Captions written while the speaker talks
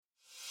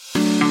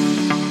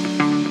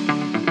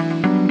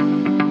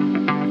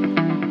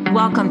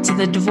Welcome to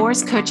the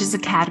Divorce Coaches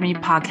Academy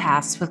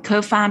podcast with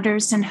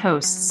co-founders and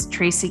hosts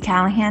Tracy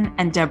Callahan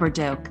and Deborah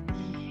Doak.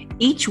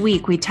 Each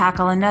week, we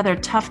tackle another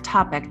tough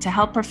topic to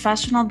help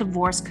professional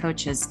divorce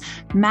coaches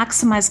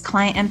maximize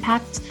client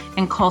impact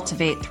and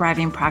cultivate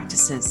thriving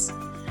practices.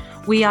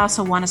 We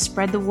also want to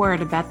spread the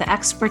word about the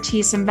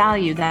expertise and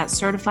value that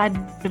certified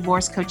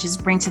divorce coaches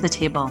bring to the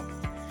table.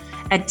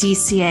 At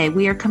DCA,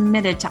 we are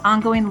committed to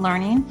ongoing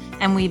learning,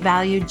 and we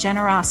value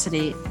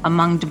generosity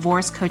among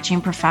divorce coaching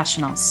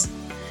professionals.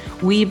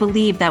 We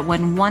believe that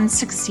when one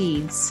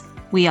succeeds,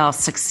 we all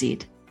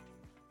succeed.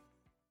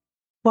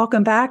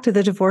 Welcome back to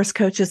the Divorce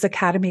Coaches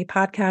Academy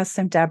podcast.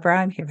 I'm Deborah.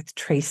 I'm here with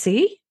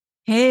Tracy.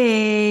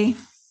 Hey.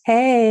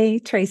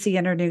 Hey, Tracy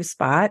in her new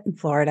spot in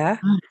Florida.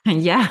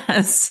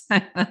 Yes.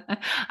 I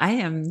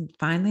am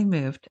finally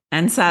moved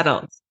and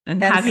settled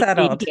and happy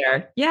to be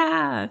here.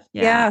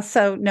 Yeah.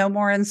 So no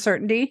more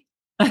uncertainty.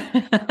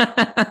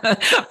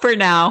 For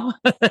now.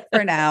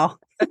 For now.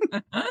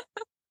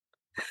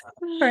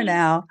 For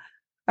now.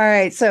 All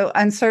right. So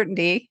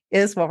uncertainty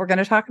is what we're going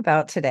to talk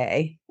about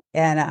today.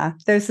 And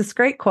there's this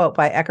great quote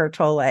by Eckhart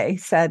Tolle. He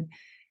said,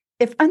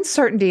 if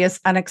uncertainty is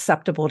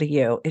unacceptable to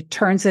you, it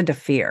turns into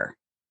fear.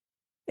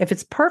 If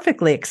it's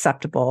perfectly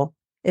acceptable,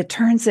 it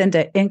turns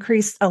into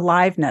increased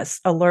aliveness,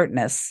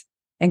 alertness,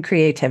 and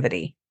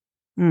creativity.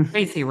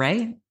 Crazy,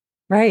 right?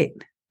 Right.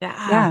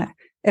 Yeah.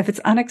 If it's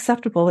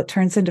unacceptable, it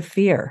turns into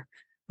fear.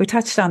 We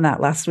touched on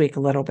that last week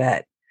a little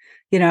bit,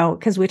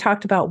 because we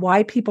talked about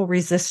why people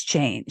resist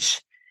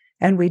change.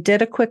 And we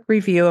did a quick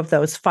review of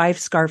those 5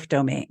 SCARF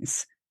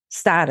domains: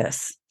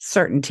 status,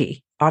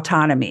 certainty,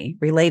 autonomy,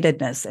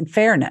 relatedness, and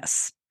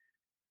fairness.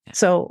 Yeah.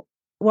 So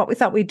what we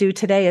thought we'd do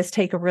today is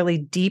take a really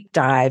deep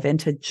dive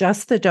into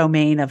just the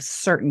domain of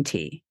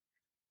certainty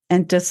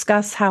and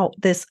discuss how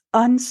this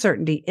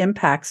uncertainty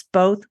impacts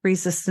both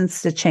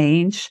resistance to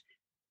change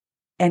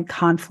and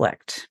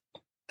conflict.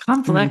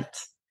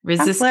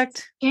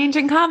 Resistance, change,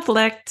 and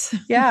conflict.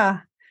 Yeah.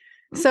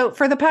 So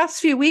for the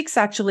past few weeks,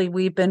 actually,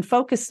 we've been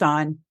focused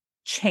on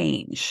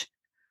change.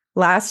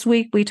 Last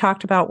week, we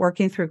talked about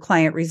working through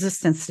client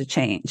resistance to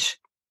change.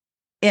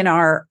 In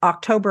our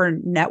October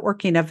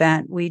networking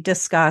event, we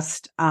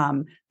discussed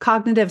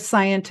cognitive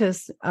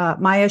scientist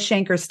Maya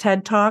Shanker's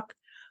TED Talk,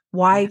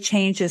 why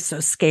change is so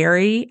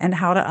scary and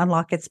how to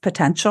unlock its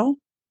potential.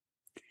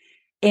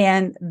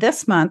 And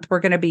this month,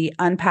 we're going to be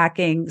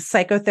unpacking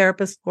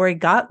psychotherapist Lori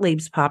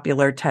Gottlieb's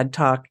popular TED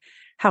Talk,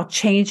 how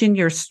changing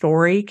your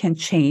story can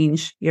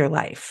change your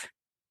life.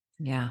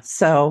 Yeah.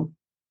 So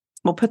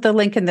we'll put the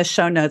link in the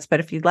show notes,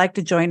 but if you'd like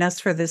to join us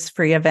for this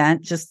free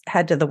event, just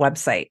head to the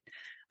website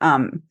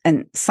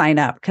and sign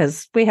up,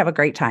 because we have a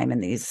great time in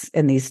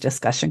these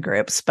discussion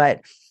groups.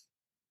 But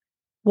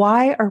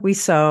why are we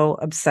so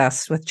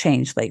obsessed with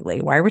change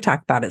lately? Why are we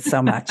talking about it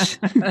so much?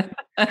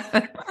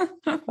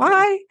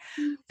 Why?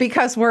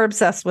 Because we're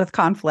obsessed with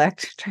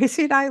conflict.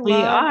 Tracy and I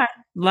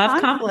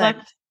love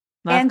conflict.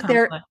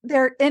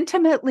 They're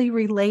intimately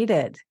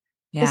related,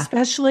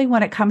 especially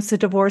when it comes to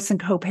divorce and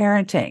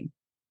co-parenting.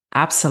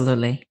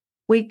 Absolutely.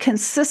 We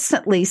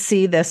consistently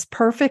see this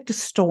perfect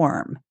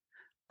storm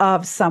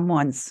of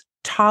someone's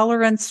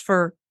tolerance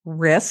for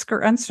risk or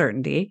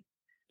uncertainty,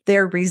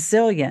 their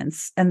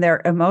resilience, and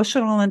their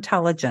emotional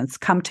intelligence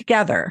come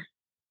together.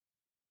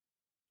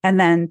 And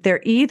then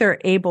they're either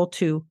able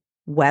to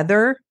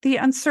weather the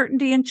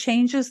uncertainty and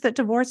changes that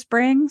divorce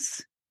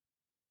brings,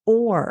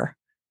 or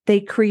they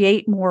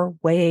create more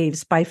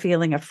waves by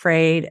feeling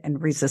afraid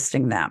and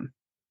resisting them.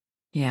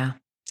 Yeah.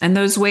 And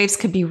those waves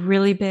could be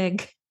really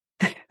big.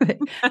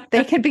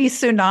 They can be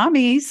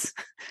tsunamis.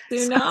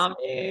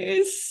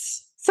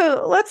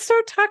 So let's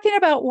start talking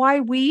about why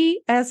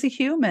we as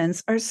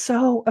humans are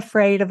so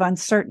afraid of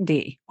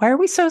uncertainty. Why are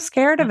we so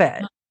scared of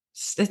it?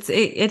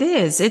 It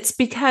is. It's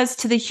because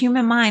to the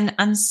human mind,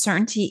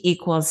 uncertainty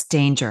equals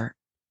danger,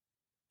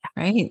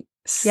 right?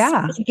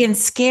 Yeah. Again,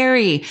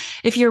 scary.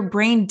 If your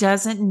brain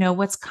doesn't know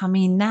what's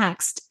coming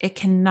next, it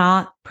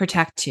cannot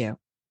protect you.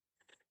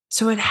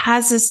 So it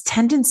has this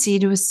tendency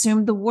to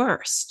assume the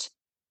worst,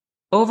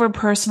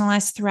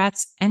 over-personalize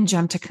threats, and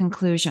jump to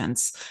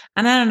conclusions.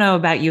 And I don't know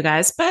about you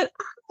guys, but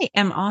I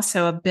am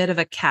also a bit of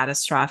a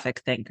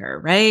catastrophic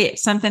thinker, right? If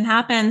something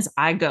happens,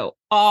 I go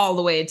all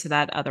the way to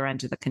that other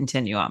end of the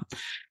continuum.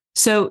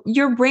 So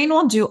your brain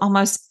will do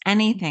almost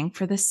anything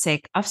for the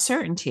sake of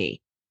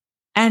certainty.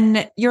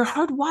 And you're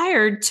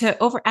hardwired to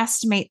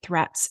overestimate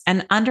threats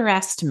and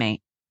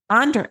underestimate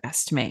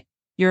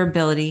your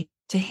ability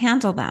to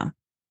handle them,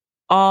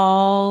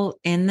 all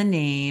in the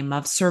name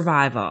of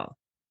survival.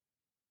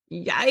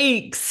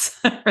 Yikes,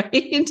 right?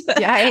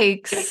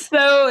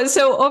 Yikes.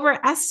 So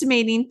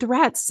overestimating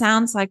threats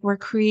sounds like we're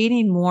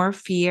creating more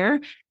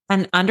fear,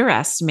 and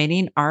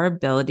underestimating our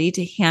ability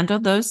to handle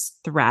those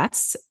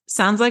threats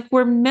sounds like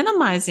we're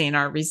minimizing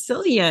our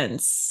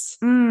resilience.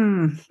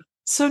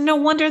 So no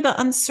wonder the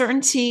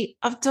uncertainty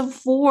of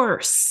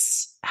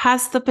divorce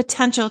has the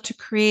potential to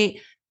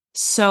create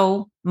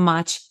so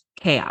much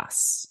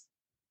chaos,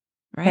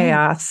 right?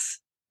 Chaos.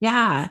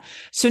 Yeah.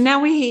 So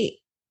now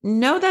we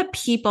know that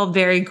people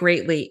vary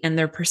greatly in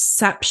their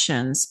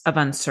perceptions of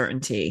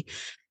uncertainty.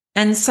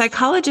 And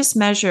psychologists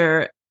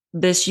measure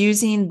this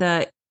using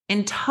the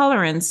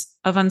intolerance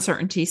of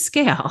uncertainty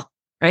scale,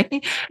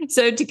 right?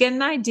 So, to get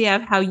an idea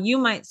of how you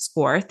might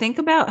score, think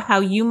about how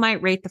you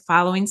might rate the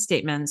following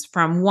statements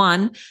from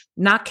 1,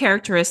 not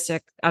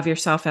characteristic of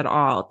yourself at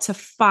all, to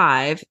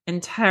 5,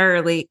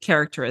 entirely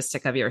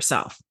characteristic of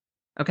yourself.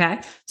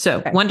 Okay. So,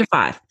 Okay. 1 to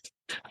 5.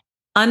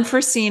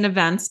 Unforeseen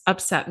events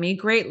upset me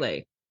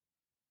greatly.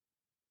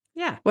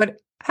 Yeah.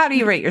 How do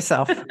you rate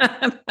yourself? I'm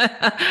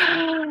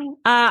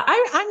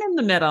in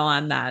the middle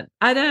on that.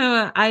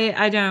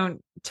 I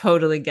don't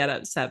totally get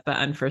upset by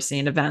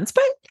unforeseen events,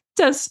 but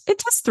it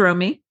does throw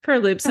me for a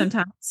loop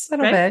sometimes. A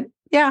little bit.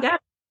 Yeah. Yeah.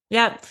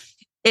 Yeah.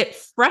 It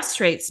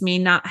frustrates me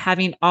not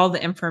having all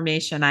the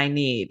information I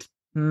need.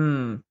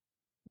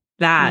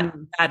 That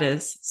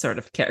is sort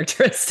of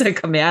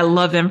characteristic of me. I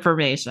love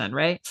information,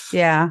 right?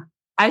 Yeah.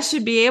 I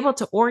should be able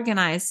to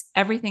organize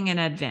everything in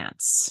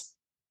advance.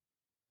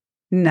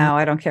 No,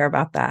 I don't care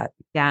about that.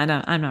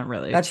 Yeah, I'm not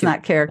really. That's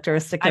not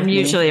characteristic of I'm me.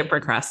 usually a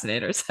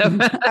procrastinator, so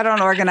I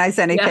don't organize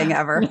anything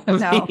ever.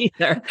 No.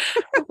 Either.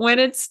 When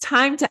it's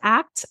time to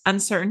act,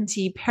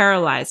 uncertainty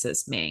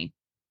paralyzes me.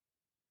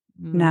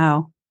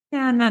 No.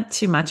 Yeah, not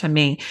too much on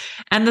me.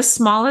 And the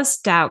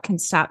smallest doubt can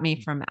stop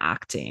me from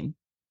acting.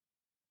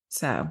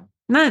 So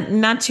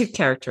not too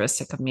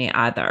characteristic of me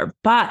either.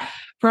 But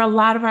for a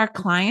lot of our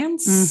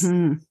clients,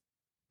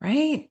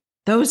 right?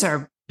 Those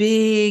are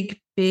big,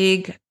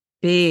 big,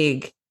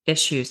 big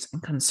issues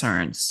and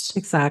concerns.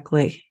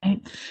 Exactly.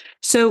 Right?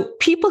 So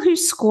people who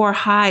score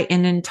high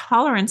in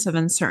intolerance of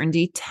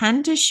uncertainty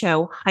tend to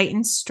show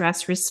heightened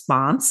stress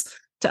response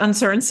to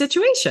uncertain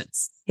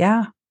situations.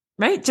 Yeah.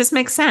 Right? Just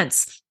makes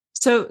sense.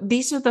 So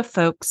these are the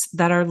folks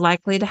that are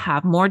likely to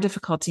have more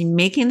difficulty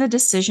making the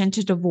decision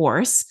to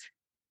divorce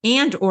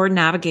and or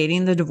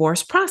navigating the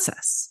divorce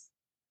process.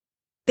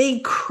 They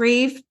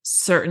crave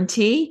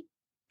certainty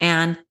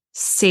and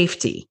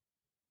safety.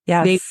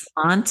 Yes. They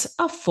want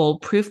a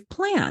foolproof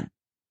plan,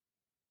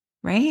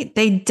 right?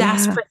 They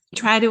desperately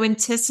try to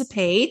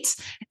anticipate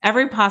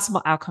every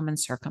possible outcome and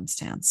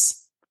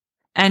circumstance.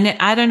 And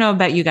I don't know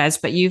about you guys,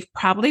 but you've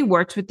probably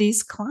worked with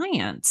these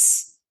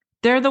clients.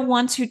 They're the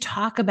ones who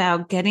talk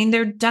about getting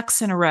their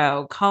ducks in a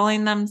row,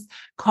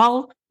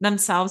 call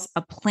themselves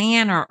a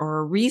planner or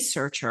a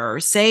researcher, or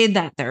say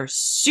that they're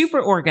super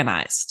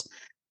organized.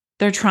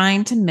 They're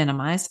trying to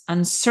minimize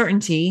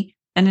uncertainty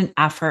in an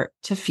effort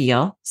to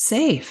feel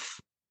safe.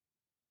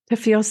 To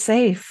feel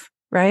safe,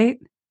 right?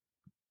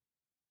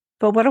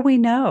 But what do we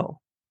know?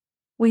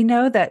 We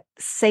know that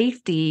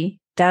safety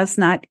does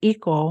not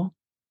equal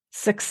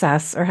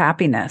success or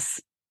happiness.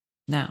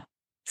 No.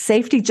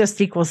 Safety just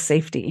equals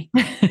safety.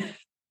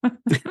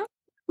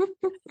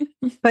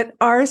 But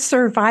our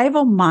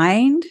survival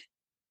mind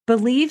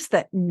believes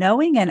that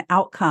knowing an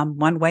outcome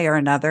one way or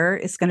another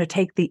is going to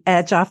take the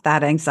edge off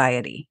that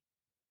anxiety.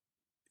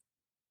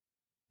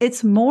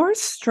 It's more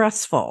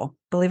stressful,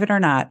 believe it or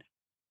not.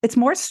 It's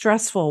more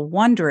stressful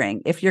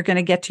wondering if you're going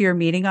to get to your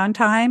meeting on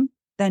time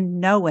than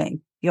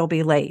knowing you'll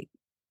be late.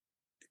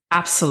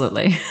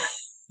 Absolutely.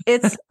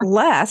 It's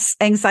less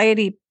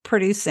anxiety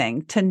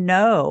producing to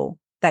know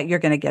that you're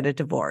going to get a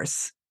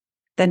divorce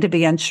than to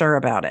be unsure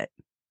about it.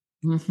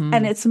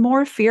 And it's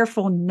more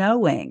fearful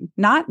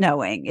not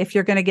knowing if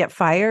you're going to get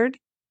fired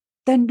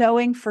than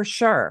knowing for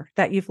sure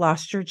that you've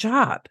lost your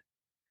job.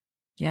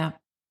 Yeah.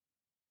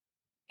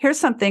 Here's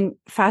something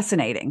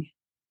fascinating.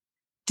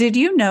 Did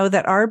you know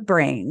that our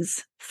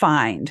brains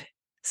find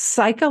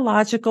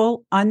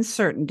psychological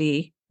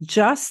uncertainty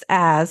just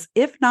as,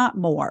 if not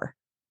more,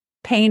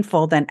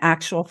 painful than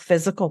actual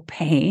physical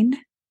pain?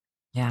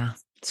 Yeah.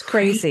 It's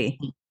crazy.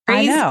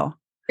 Crazy. I know.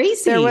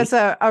 Crazy. There was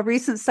a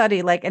recent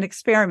study, like an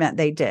experiment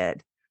they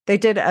did. They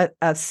did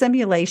a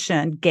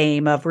simulation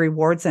game of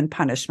rewards and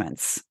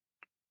punishments.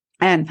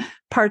 And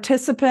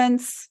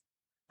participants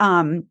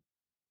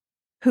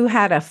who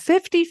had a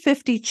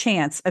 50-50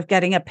 chance of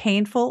getting a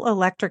painful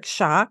electric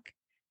shock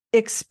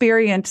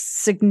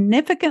experienced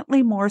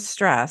significantly more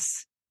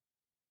stress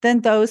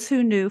than those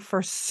who knew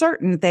for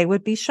certain they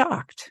would be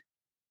shocked.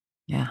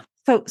 Yeah.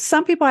 So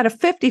some people had a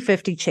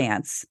 50-50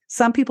 chance.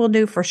 Some people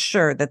knew for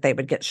sure that they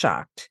would get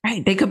shocked.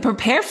 Right. They could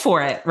prepare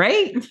for it,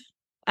 right?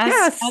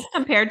 As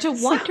compared to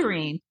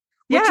wondering.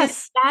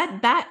 Yes.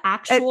 That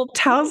actual it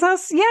tells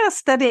us,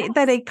 yes, that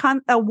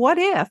a what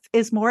if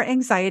is more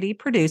anxiety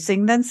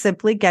producing than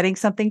simply getting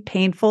something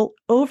painful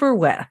over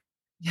with.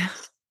 Yeah.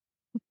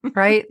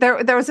 Right.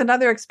 There was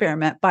another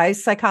experiment by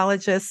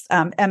psychologist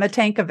Emma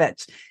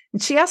Tankovich,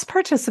 and she asked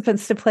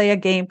participants to play a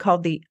game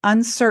called the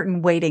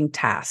Uncertain Waiting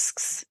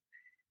Tasks.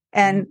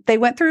 And they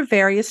went through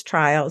various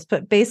trials,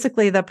 but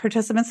basically the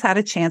participants had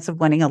a chance of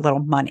winning a little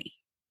money.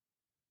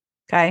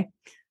 Okay.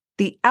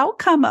 The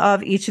outcome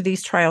of each of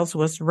these trials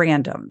was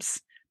randoms,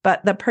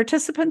 but the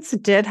participants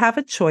did have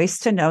a choice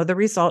to know the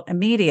result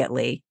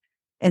immediately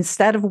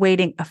instead of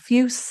waiting a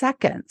few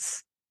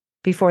seconds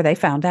before they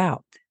found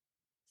out.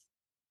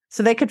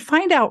 So they could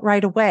find out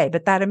right away,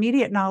 but that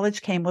immediate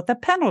knowledge came with a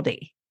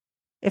penalty.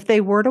 if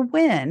they were to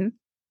win,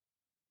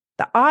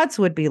 the odds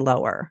would be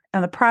lower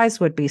and the prize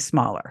would be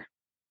smaller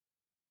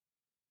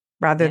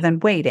rather than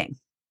waiting.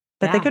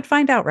 But they could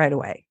find out right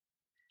away,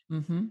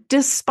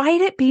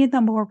 despite it being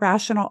the more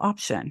rational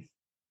option.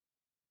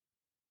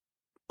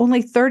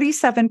 Only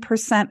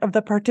 37% of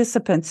the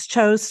participants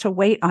chose to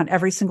wait on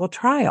every single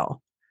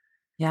trial.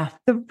 Yeah.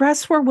 The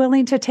rest were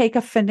willing to take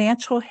a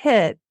financial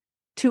hit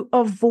to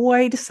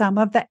avoid some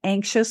of the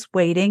anxious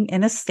waiting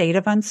in a state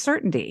of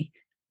uncertainty.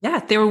 Yeah.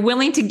 They were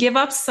willing to give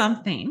up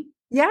something.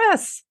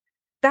 Yes.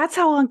 That's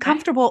how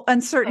uncomfortable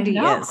uncertainty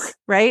is,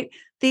 right?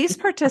 These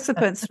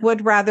participants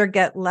would rather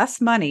get less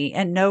money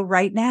and know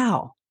right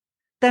now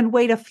than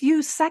wait a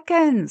few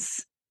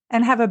seconds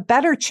and have a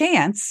better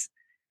chance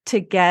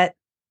to get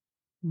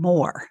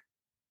more.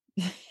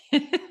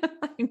 I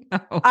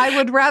know. I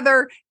would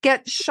rather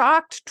get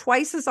shocked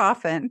twice as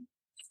often,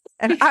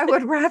 and I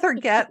would rather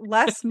get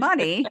less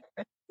money.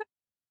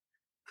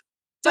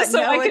 Just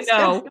so I can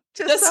know.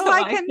 Just so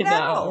I can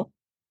know.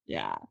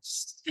 Yeah.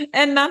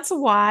 And that's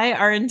why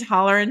our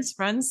intolerance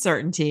for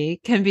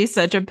uncertainty can be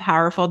such a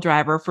powerful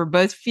driver for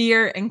both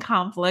fear and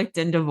conflict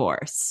and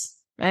divorce.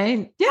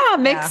 Right? Yeah,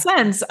 makes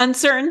sense.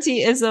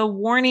 Uncertainty is a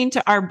warning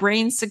to our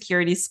brain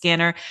security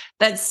scanner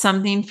that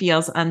something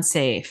feels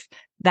unsafe.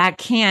 That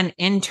can,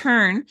 in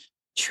turn,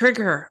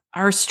 trigger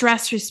our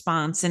stress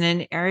response in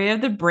an area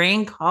of the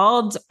brain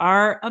called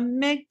our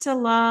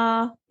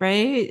amygdala,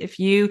 right?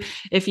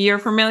 If you're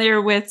familiar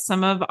with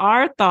some of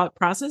our thought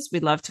process,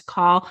 we love to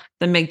call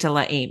the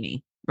amygdala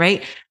Amy.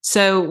 Right.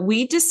 So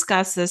we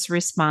discussed this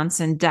response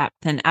in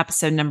depth in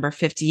episode number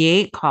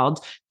 58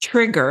 called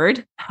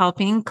Triggered,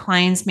 Helping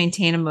Clients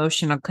Maintain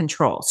Emotional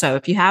Control. So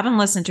if you haven't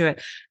listened to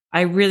it,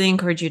 I really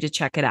encourage you to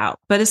check it out.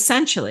 But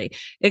essentially,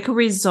 it could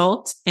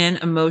result in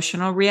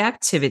emotional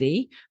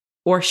reactivity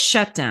or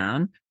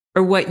shutdown,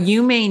 or what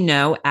you may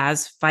know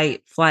as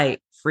fight,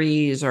 flight,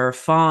 freeze, or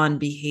fawn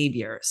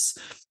behaviors.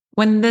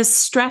 When the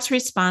stress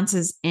response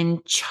is in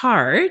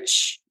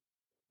charge,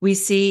 we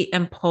see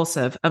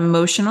impulsive,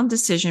 emotional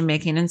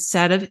decision-making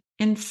instead of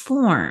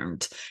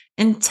informed,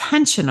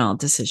 intentional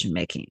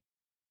decision-making.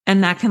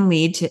 And that can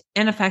lead to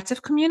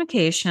ineffective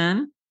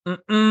communication,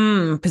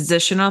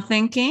 positional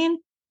thinking,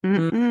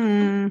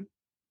 and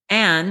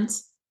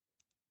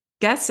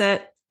guess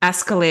it,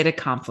 escalated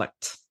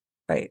conflict.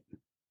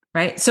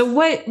 Right. So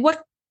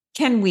what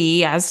can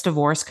we as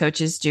divorce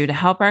coaches do to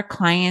help our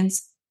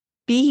clients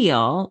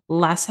feel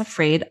less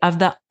afraid of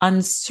the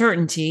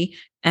uncertainty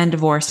and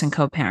divorce and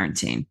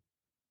co-parenting?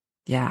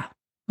 Yeah.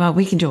 Well,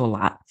 we can do a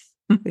lot.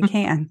 We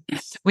can.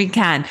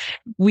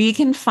 We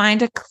can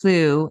find a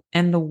clue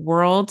in the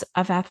world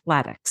of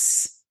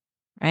athletics,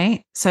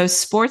 right? So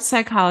sports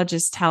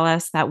psychologists tell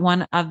us that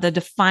one of the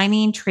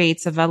defining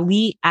traits of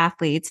elite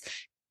athletes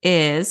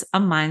is a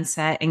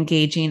mindset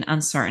engaging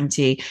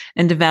uncertainty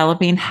and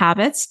developing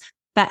habits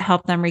that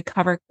help them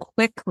recover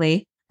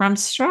quickly from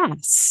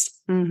stress.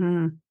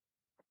 In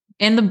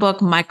the book,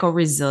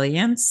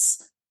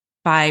 Micro-Resilience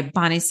by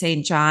Bonnie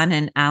St. John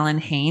and Alan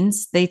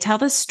Haynes, they tell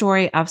the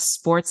story of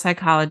sports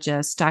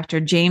psychologist Dr.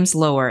 James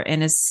Lower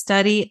in his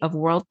study of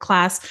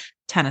world-class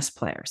tennis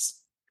players.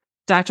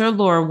 Dr.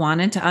 Lower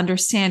wanted to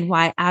understand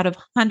why out of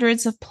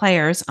hundreds of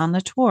players on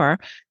the tour,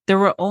 there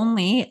were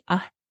only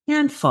a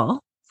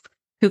handful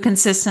who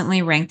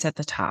consistently ranked at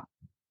the top.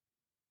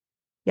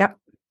 Yep.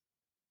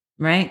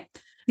 Right?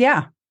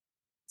 Yeah.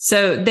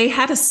 So they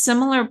had a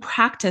similar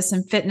practice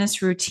and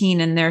fitness routine,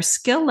 and their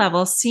skill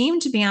level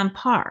seemed to be on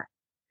par.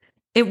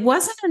 It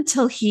wasn't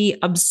until he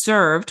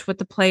observed what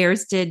the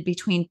players did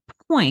between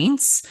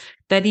points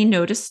that he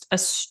noticed a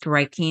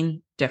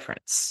striking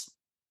difference.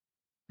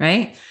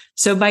 Right?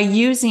 So by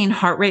using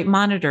heart rate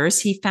monitors,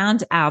 he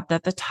found out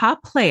that the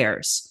top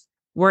players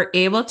were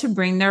able to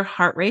bring their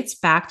heart rates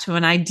back to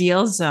an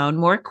ideal zone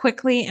more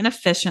quickly and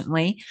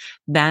efficiently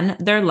than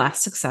their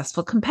less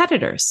successful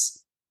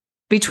competitors.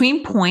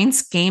 Between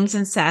points, games,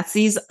 and sets,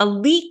 these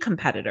elite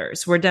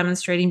competitors were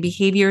demonstrating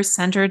behaviors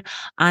centered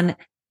on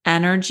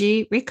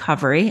energy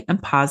recovery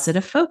and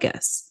positive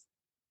focus.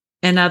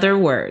 In other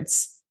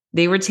words,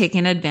 they were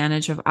taking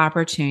advantage of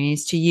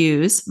opportunities to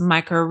use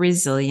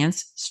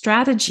micro-resilience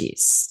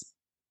strategies.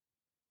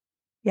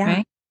 Yeah.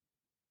 Right?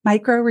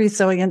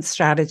 Micro-resilience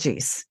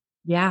strategies.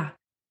 Yeah.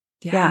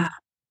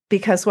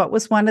 Because what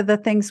was one of the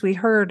things we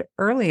heard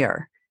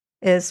earlier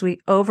is we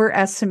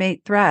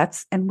overestimate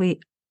threats and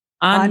we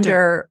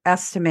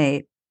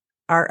underestimate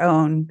our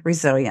own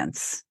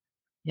resilience.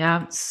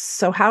 Yeah.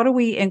 So how do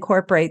we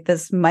incorporate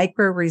this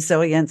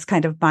micro-resilience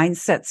kind of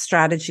mindset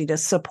strategy to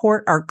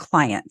support our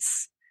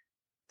clients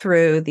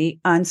through the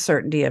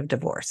uncertainty of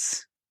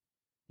divorce?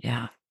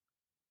 Yeah.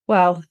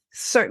 Well,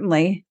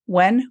 certainly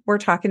when we're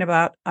talking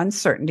about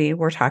uncertainty,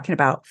 we're talking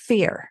about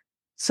fear.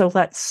 So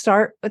let's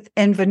start with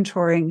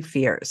inventorying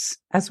fears.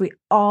 As we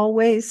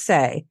always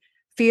say,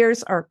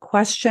 fears are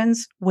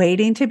questions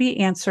waiting to be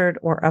answered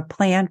or a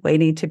plan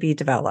waiting to be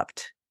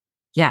developed.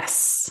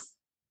 Yes.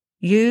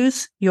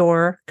 Use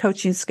your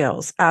coaching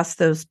skills. Ask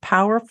those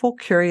powerful,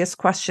 curious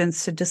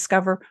questions to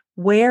discover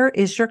where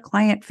is your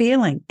client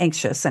feeling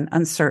anxious and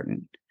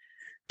uncertain.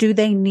 Do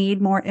they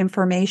need more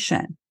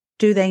information?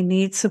 Do they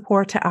need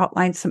support to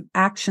outline some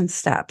action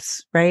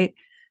steps, right?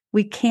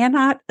 We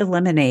cannot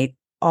eliminate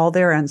all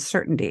their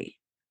uncertainty,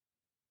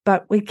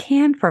 but we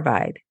can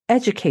provide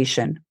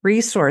education,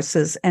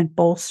 resources, and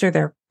bolster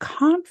their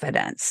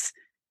confidence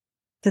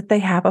that they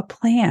have a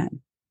plan.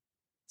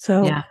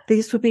 So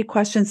these would be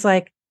questions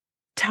like,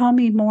 tell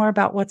me more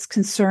about what's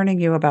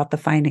concerning you about the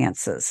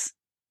finances.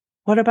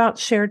 What about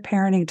shared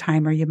parenting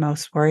time are you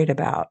most worried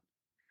about?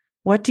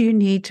 What do you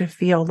need to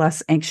feel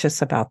less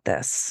anxious about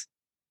this?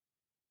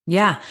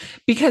 Yeah,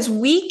 because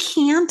we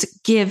can't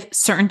give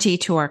certainty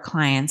to our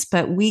clients,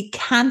 but we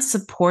can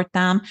support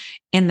them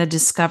in the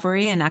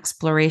discovery and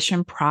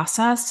exploration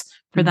process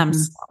for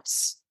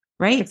themselves,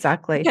 right?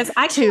 Exactly. Because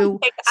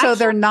so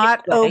they're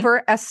not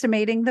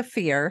overestimating the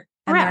fear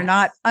and they're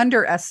not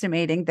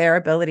underestimating their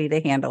ability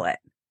to handle it.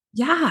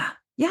 Yeah.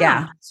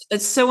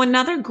 So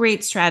another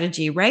great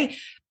strategy, right?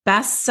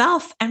 Best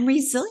self and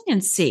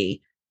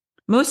resiliency.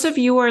 Most of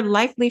you are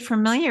likely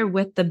familiar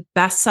with the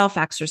best self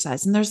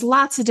exercise, and there's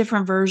lots of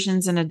different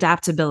versions and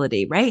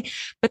adaptability, right?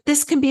 But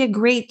this can be a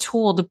great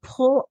tool to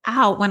pull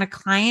out when a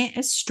client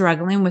is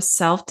struggling with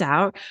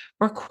self-doubt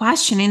or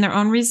questioning their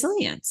own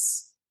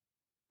resilience,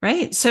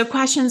 right? So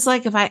questions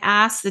like, if I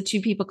ask the two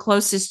people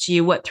closest to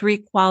you what 3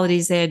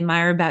 qualities they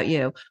admire about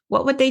you,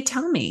 what would they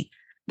tell me?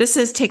 This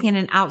is taking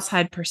an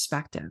outside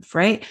perspective,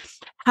 right?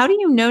 How do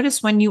you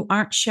notice when you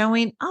aren't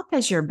showing up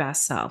as your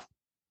best self?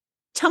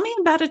 Tell me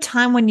about a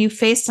time when you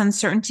faced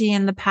uncertainty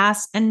in the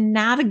past and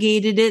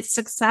navigated it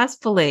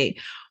successfully.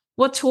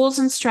 What tools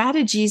and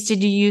strategies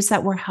did you use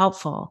that were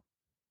helpful?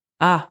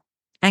 And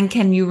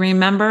can you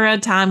remember a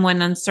time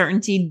when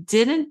uncertainty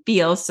didn't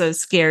feel so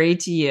scary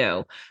to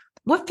you?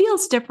 What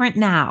feels different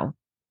now?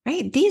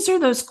 Right? These are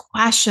those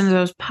questions,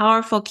 those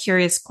powerful,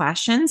 curious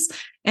questions,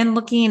 and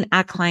looking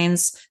at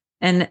clients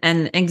and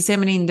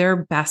examining their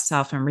best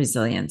self and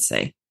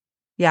resiliency.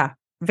 Yeah,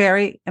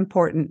 very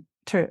important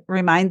to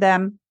remind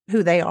them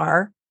who they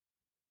are.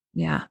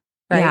 Yeah.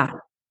 Right.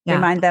 Yeah.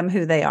 Remind them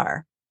who they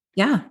are.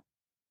 Yeah.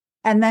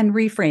 And then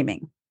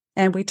reframing.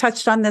 And we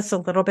touched on this a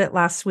little bit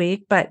last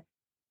week, but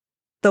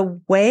the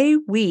way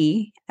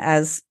we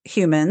as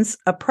humans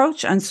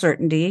approach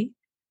uncertainty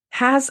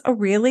has a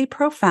really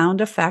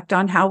profound effect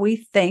on how we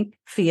think,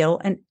 feel,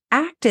 and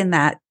act in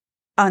that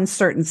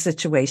uncertain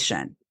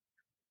situation.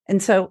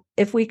 And so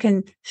if we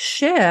can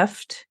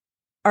shift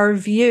our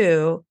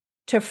view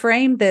to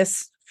frame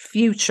this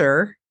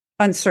future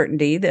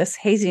uncertainty, this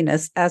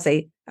haziness, as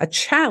a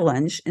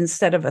challenge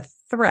instead of a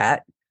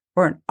threat,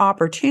 or an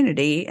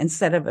opportunity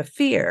instead of a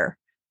fear,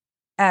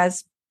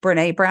 as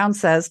Brene Brown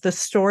says, the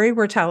story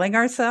we're telling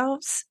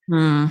ourselves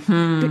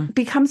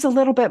becomes a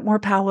little bit more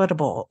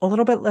palatable, a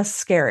little bit less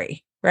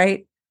scary,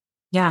 right?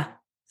 Yeah.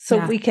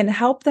 So we can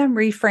help them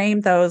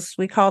reframe those,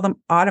 we call them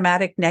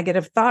automatic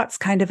negative thoughts,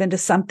 kind of into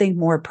something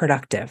more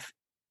productive.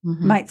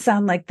 Might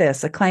sound like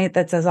this: a client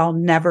that says, I'll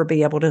never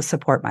be able to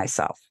support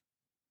myself.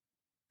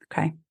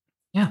 Okay.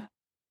 Yeah.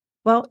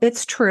 Well,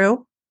 it's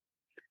true.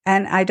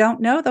 And I don't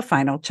know the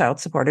final child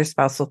support or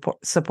spousal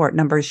support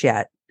numbers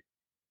yet,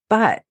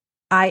 but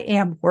I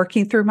am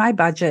working through my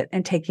budget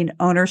and taking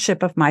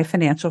ownership of my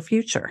financial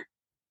future.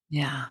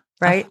 Yeah.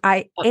 Right.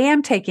 I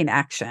am taking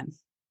action.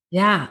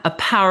 Yeah. A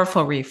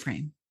powerful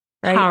reframe.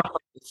 Right.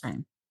 Powerful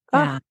reframe.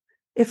 Yeah.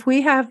 If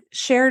we have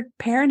shared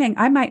parenting,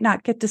 I might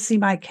not get to see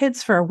my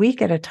kids for a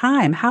week at a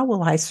time. How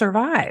will I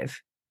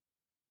survive?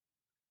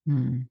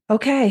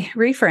 Okay.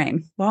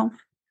 Reframe. Well,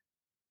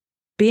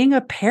 being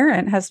a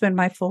parent has been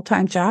my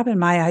full-time job and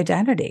my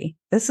identity.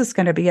 This is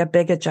going to be a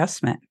big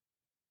adjustment.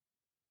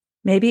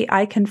 Maybe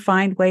I can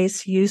find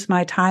ways to use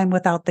my time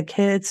without the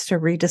kids to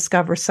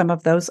rediscover some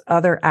of those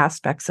other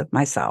aspects of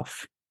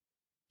myself.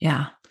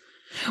 Yeah.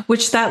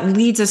 Which that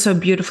leads us so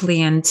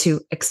beautifully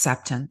into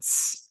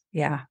acceptance.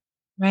 Yeah.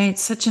 Right.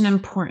 Such an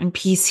important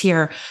piece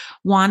here.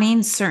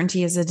 Wanting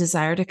certainty is a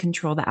desire to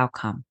control the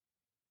outcome.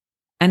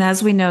 And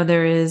as we know,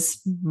 there is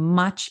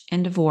much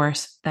in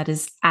divorce that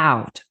is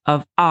out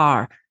of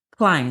our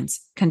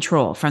clients'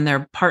 control, from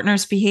their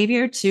partner's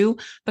behavior to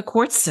the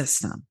court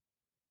system.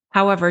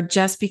 However,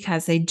 just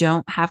because they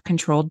don't have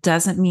control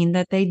doesn't mean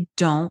that they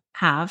don't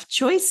have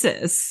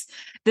choices.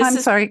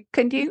 Sorry.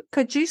 Could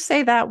you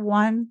say that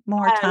one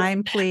more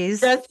time,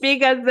 please? Just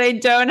because they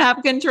don't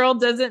have control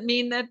doesn't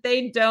mean that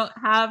they don't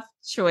have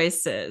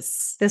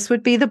choices. This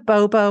would be the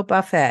Bobo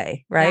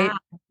buffet, right?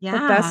 Yeah.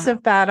 The best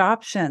of bad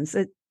options.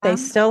 They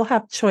still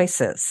have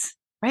choices.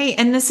 Right.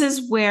 And this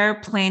is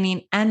where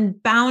planning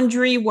and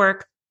boundary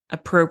work,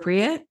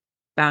 appropriate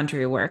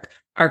boundary work,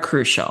 are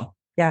crucial.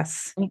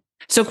 Yes.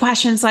 So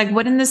questions like,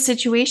 what in this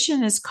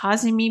situation is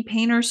causing me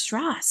pain or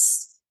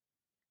stress?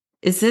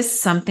 Is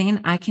this something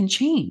I can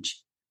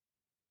change?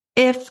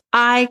 If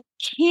I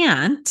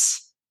can't,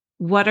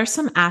 what are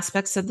some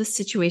aspects of the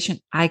situation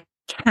I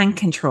can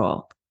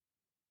control?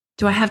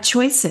 Do I have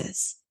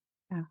choices?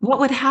 Yeah. What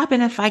would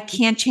happen if I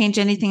can't change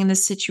anything in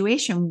this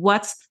situation?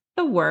 What's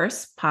the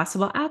worst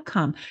possible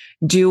outcome?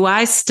 Do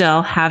I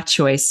still have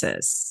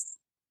choices?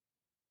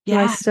 Do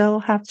I still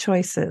have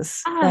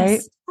choices? Yes,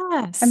 right?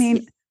 Yes. I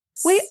mean,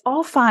 We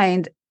all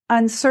find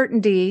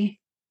uncertainty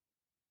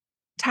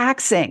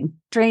taxing,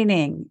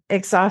 draining,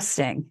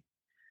 exhausting,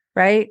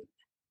 right?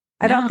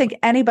 I don't think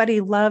anybody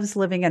loves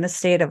living in a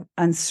state of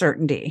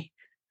uncertainty.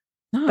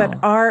 No. But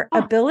our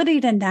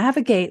ability to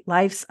navigate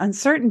life's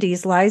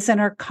uncertainties lies in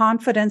our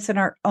confidence in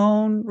our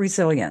own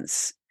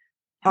resilience,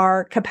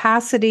 our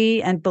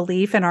capacity and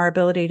belief in our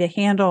ability to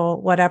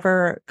handle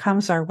whatever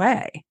comes our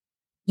way.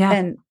 Yeah.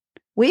 And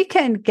we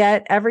can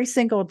get every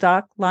single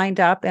duck lined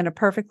up in a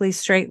perfectly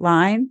straight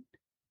line,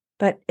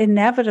 but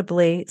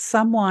inevitably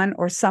someone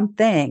or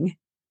something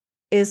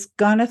is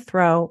going to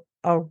throw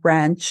a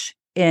wrench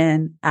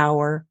in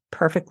our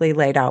perfectly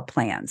laid out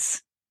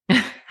plans.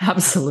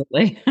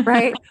 Absolutely.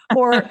 Right?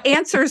 Or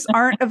answers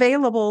aren't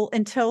available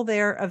until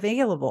they're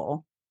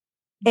available.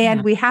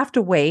 And we have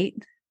to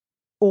wait,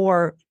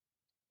 or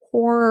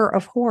horror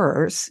of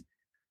horrors,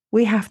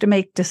 we have to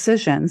make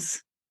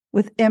decisions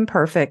with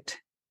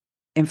imperfect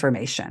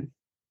information.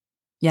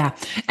 Yeah.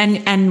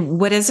 And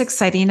what is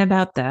exciting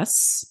about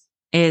this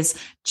is,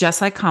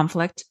 just like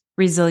conflict,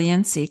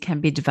 resiliency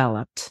can be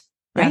developed.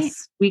 Right?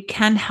 Yes. We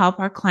can help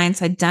our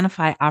clients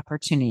identify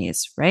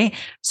opportunities, right?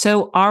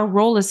 So our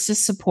role is to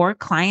support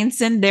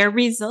clients in their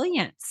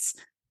resilience,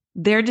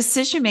 their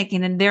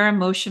decision-making, and their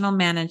emotional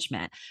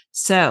management.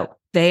 So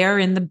they are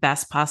in the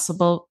best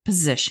possible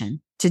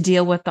position to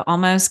deal with the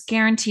almost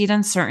guaranteed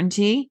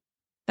uncertainty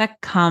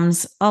that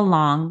comes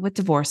along with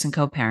divorce and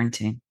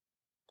co-parenting.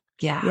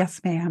 Yeah.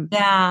 Yes, ma'am.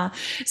 Yeah.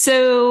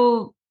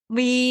 So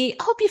we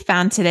hope you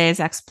found today's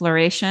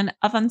exploration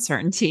of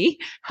uncertainty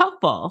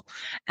helpful.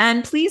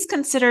 And please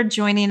consider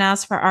joining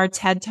us for our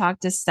TED Talk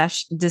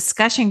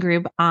discussion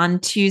group on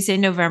Tuesday,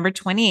 November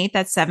 28th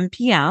at 7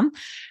 p.m.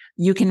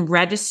 You can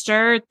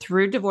register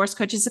through Divorce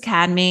Coaches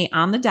Academy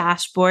on the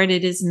dashboard.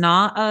 It is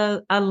not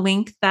a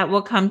link that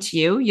will come to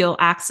you. You'll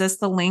access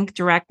the link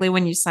directly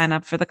when you sign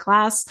up for the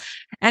class.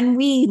 And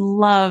we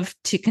love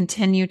to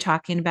continue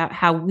talking about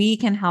how we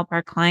can help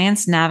our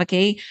clients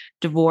navigate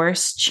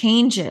divorce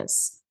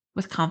changes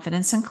with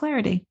confidence and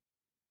clarity.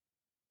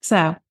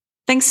 So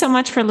thanks so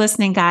much for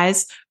listening,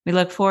 guys. We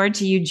look forward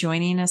to you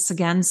joining us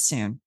again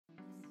soon.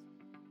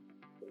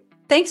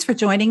 Thanks for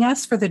joining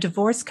us for the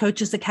Divorce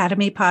Coaches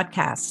Academy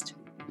podcast.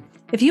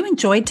 If you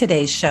enjoyed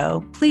today's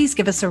show, please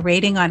give us a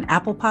rating on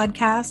Apple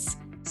Podcasts,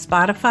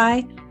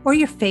 Spotify, or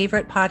your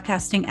favorite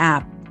podcasting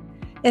app.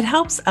 It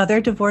helps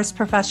other divorce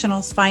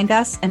professionals find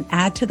us and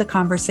add to the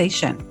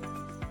conversation.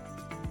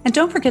 And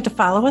don't forget to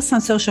follow us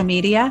on social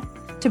media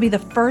to be the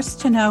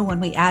first to know when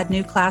we add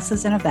new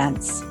classes and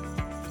events.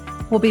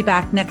 We'll be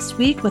back next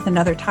week with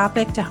another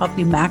topic to help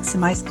you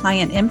maximize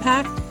client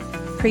impact,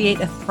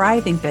 create a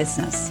thriving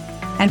business,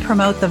 and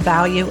promote the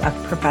value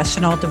of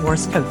professional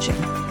divorce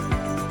coaching.